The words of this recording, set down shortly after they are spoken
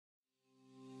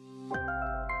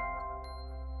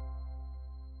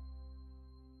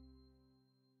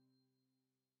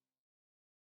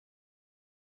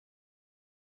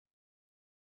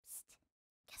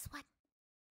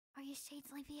Your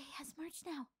Shadeslay VA has merch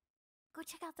now. Go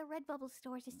check out the Redbubble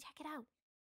store, just check it out.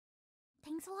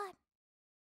 Thanks a lot.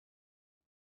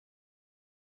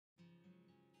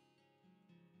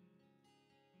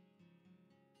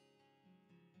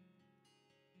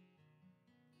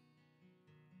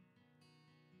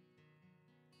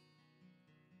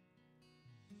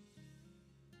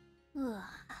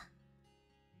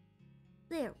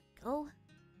 There we go.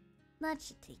 That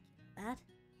should take care of that.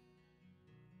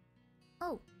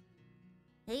 Oh.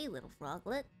 Hey, little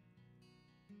froglet.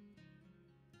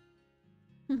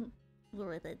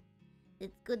 Ribbit.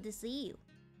 It's good to see you.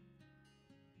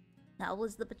 How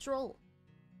was the patrol?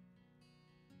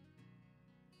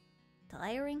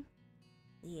 Tiring?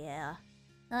 Yeah,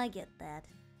 I get that.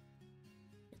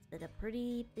 It's been a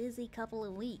pretty busy couple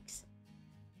of weeks.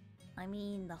 I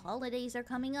mean, the holidays are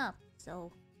coming up,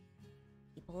 so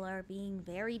people are being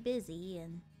very busy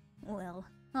and, well,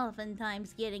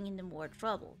 oftentimes getting into more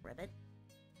trouble, Ribbit.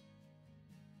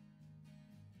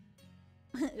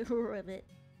 Ribbit.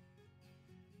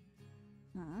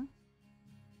 Huh?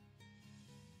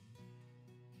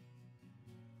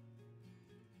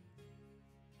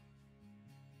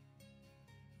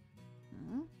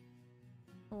 Hmm?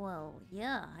 Well,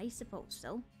 yeah, I suppose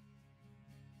so.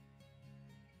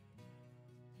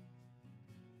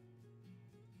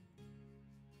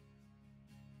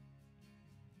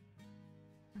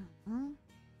 Hmm?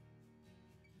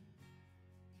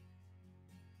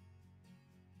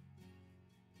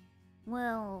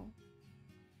 Well,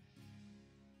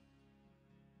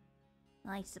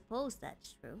 I suppose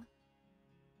that's true.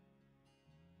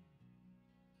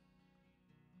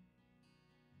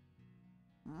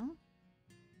 Hmm?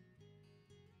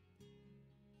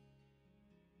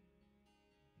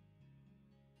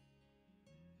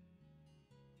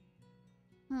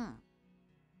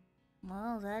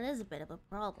 Well, that is a bit of a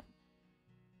problem.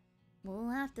 We'll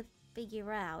have to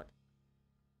figure out...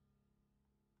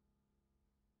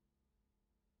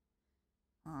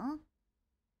 Huh?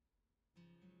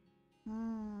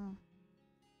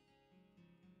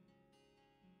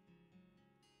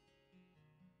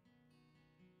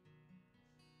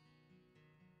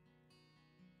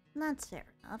 That's fair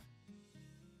enough.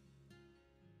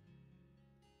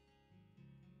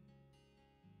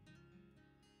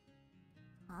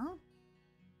 Huh?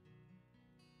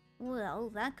 Well,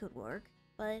 that could work,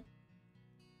 but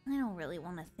I don't really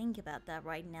want to think about that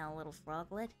right now, little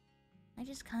froglet. I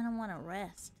just kind of want to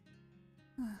rest.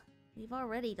 We've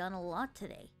already done a lot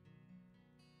today.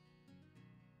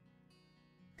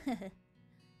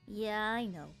 Yeah, I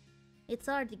know. It's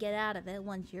hard to get out of it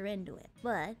once you're into it,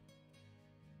 but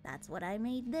that's what I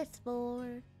made this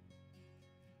for.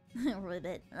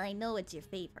 Ribbit, I know it's your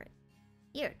favorite.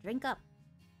 Here, drink up.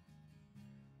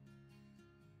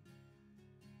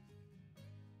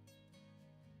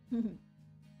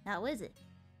 How is it?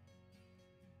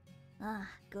 Ah,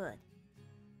 good.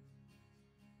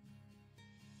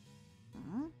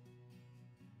 Hmm?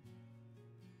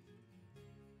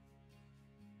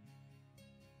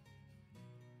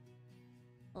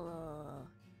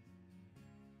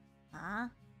 Huh?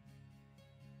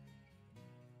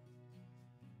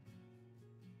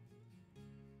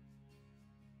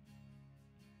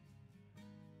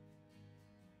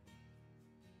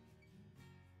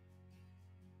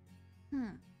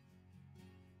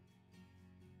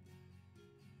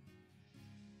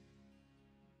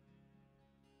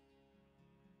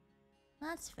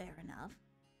 That's fair enough.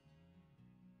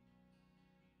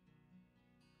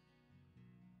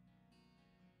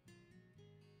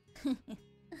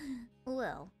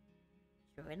 Well,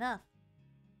 sure enough.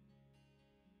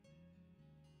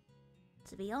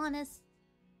 To be honest...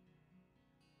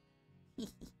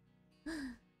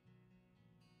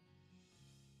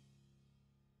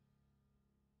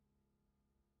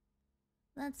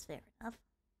 That's fair enough.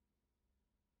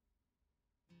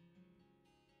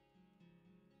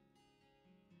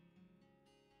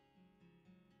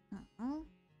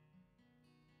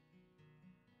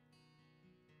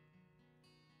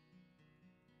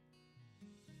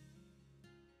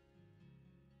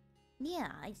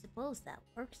 Yeah, I suppose that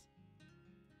works.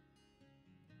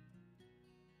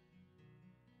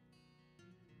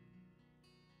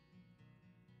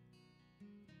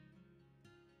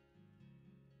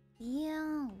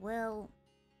 Yeah, well...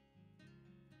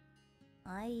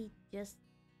 I just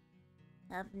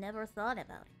have never thought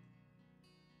about it.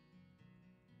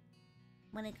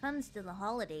 When it comes to the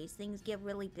holidays, things get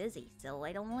really busy, so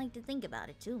I don't like to think about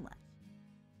it too much.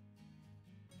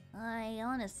 I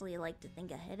honestly like to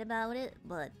think ahead about it,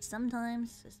 but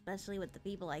sometimes, especially with the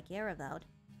people I care about,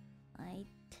 I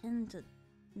tend to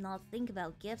not think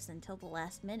about gifts until the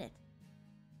last minute.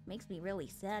 Makes me really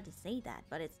sad to say that,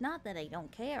 but it's not that I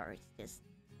don't care. It's just,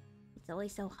 it's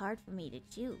always so hard for me to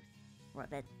choose.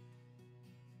 Ribbit.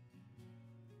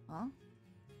 Huh?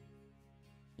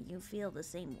 You feel the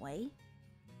same way?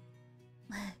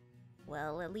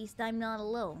 Well, at least I'm not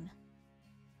alone.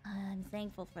 I'm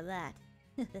thankful for that.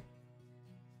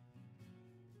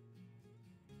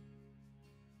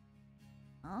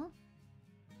 Huh?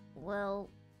 Well,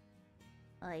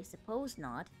 I suppose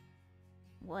not.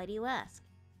 Why do you ask?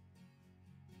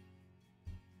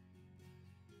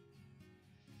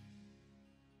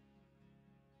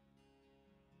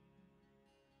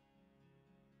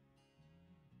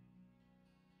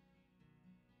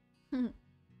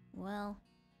 Well,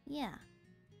 yeah,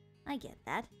 I get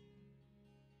that.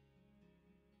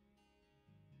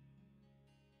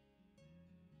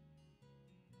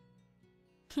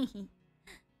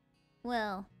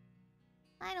 Well,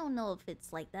 I don't know if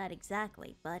it's like that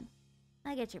exactly, but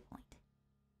I get your point.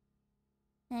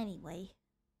 Anyway,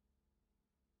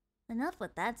 enough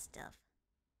with that stuff.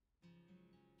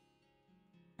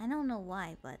 I don't know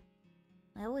why, but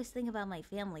I always think about my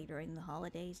family during the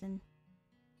holidays, and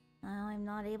now I'm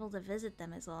not able to visit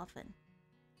them as often.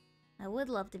 I would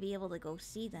love to be able to go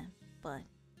see them, but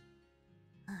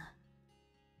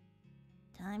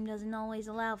time doesn't always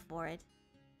allow for it.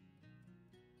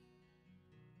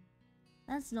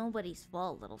 That's nobody's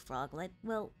fault, little froglet.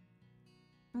 Well,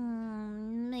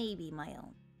 maybe my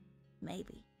own.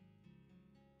 Maybe.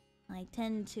 I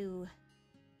tend to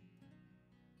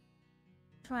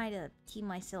try to keep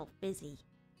myself busy.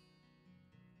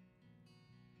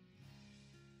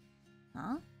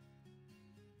 Huh?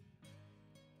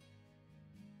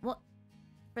 What?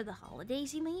 For the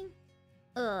holidays, you mean?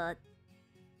 I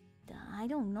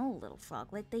don't know, little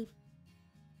froglet. They've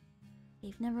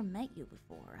never met you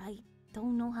before. I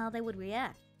don't know how they would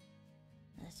react.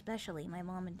 Especially my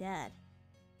mom and dad.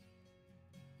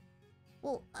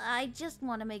 Well, I just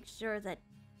want to make sure that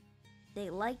they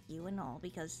like you and all,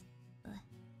 because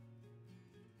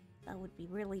that would be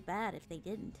really bad if they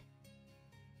didn't.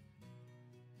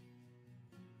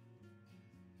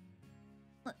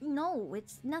 No,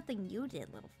 it's nothing you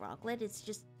did, little froglet. It's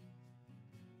just...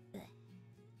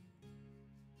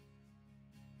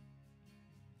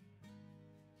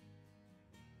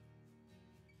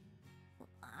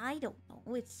 I don't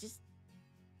know. It's just...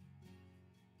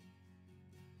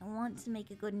 I want to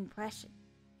make a good impression.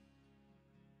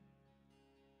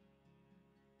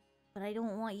 But I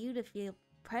don't want you to feel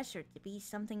pressured to be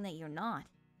something that you're not.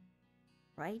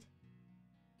 Right?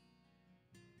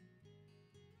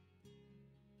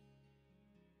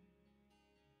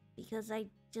 Because I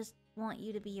just want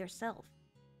you to be yourself.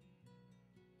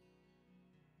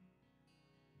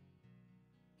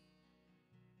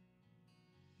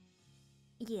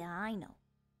 Yeah, I know.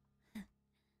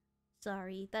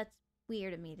 Sorry, that's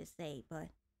weird of me to say, but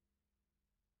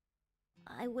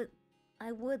I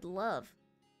would love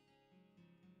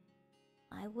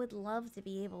to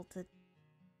be able to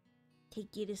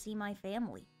take you to see my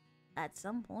family at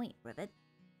some point, Ribbit.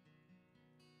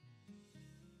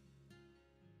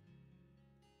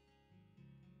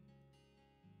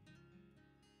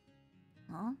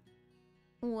 Huh?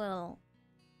 Well,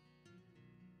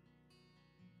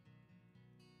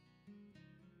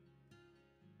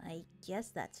 I guess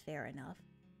that's fair enough.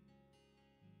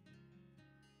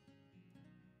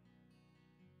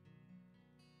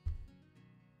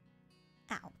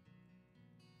 Ow.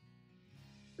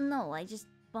 No, I just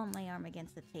bumped my arm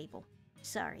against the table.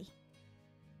 Sorry.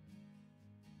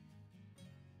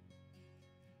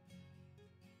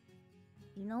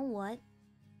 You know what?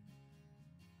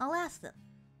 I'll ask them.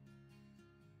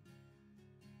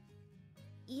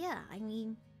 Yeah, I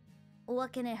mean,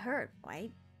 what can it hurt,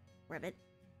 right, Ribbit?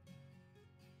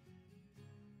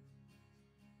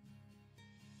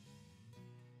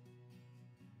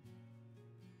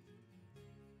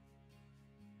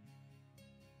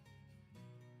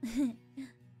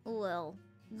 Well,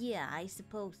 yeah, I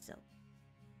suppose so.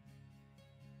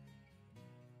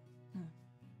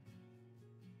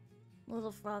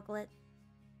 Little froglet.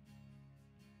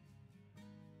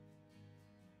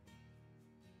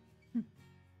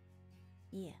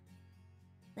 Yeah,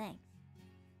 thanks.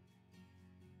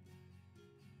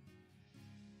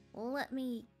 Let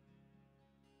me...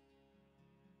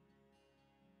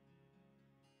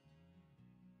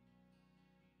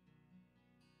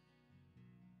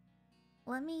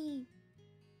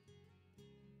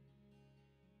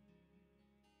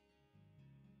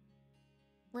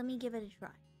 Let me give it a try.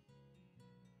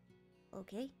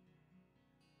 Okay?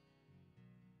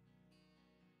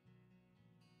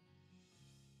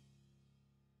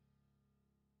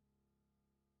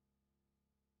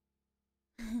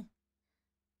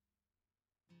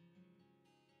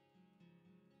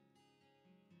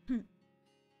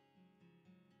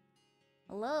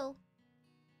 Hello?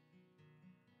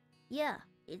 Yeah,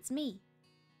 it's me.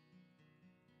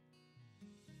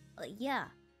 Yeah.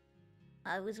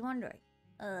 I was wondering,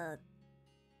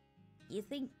 you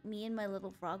think me and my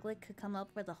little froglet could come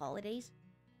up for the holidays?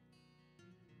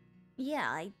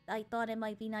 Yeah, I thought it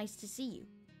might be nice to see you.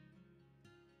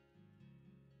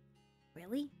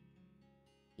 Really?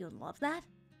 You'd love that?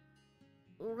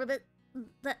 Ribbit,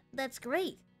 that's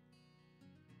great.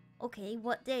 Okay,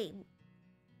 what day?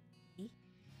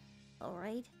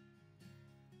 Alright.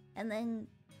 And then...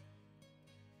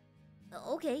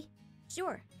 Okay,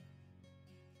 sure.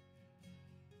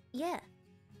 Yeah.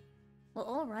 Well,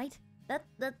 alright.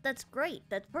 That's great.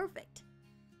 That's perfect.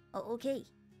 Okay.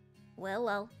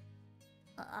 Well,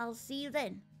 I'll see you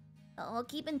then. I'll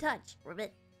keep in touch,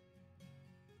 Ribbit.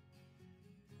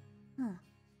 Huh.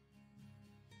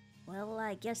 Well,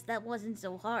 I guess that wasn't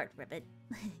so hard, Ribbit.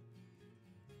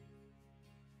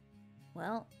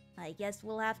 Well, I guess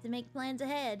we'll have to make plans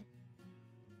ahead.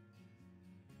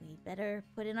 We'd better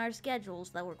put in our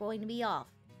schedules that we're going to be off.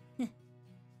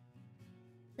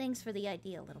 Thanks for the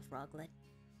idea, little froglet.